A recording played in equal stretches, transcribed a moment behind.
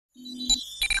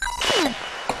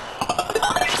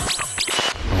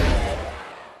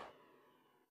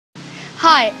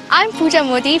Hi, I'm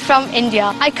Pooja from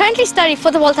India. I currently study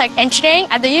photovoltaic engineering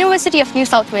at the University of New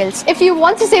South Wales. If you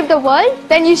want to save the world,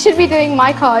 then you should be doing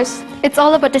my course. It's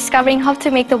all about discovering how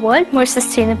to make the world more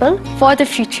sustainable for the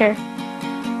future.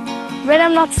 When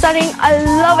I'm not studying, I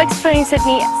love exploring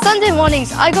Sydney. Sunday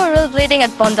mornings, I go rollerblading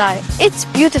at Bondi. It's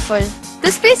beautiful.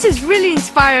 This place is really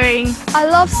inspiring. I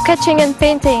love sketching and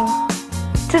painting.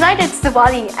 Tonight it's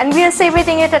Diwali and we are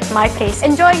celebrating it at my place,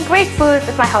 enjoying great food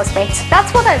with my housemates.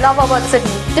 That's what I love about Sydney.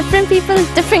 Different people,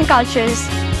 different cultures.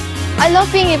 I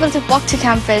love being able to walk to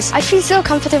campus. I feel so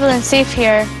comfortable and safe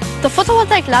here. The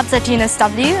photovoltaic labs at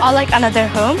UNSW are like another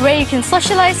home where you can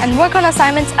socialize and work on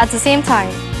assignments at the same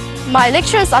time. My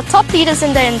lecturers are top leaders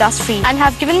in their industry and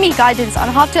have given me guidance on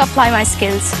how to apply my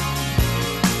skills.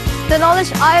 The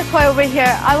knowledge I acquire over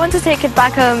here, I want to take it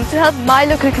back home to help my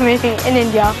local community in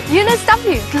India.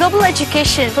 UNSW, global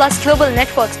education plus global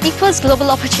networks equals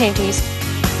global opportunities.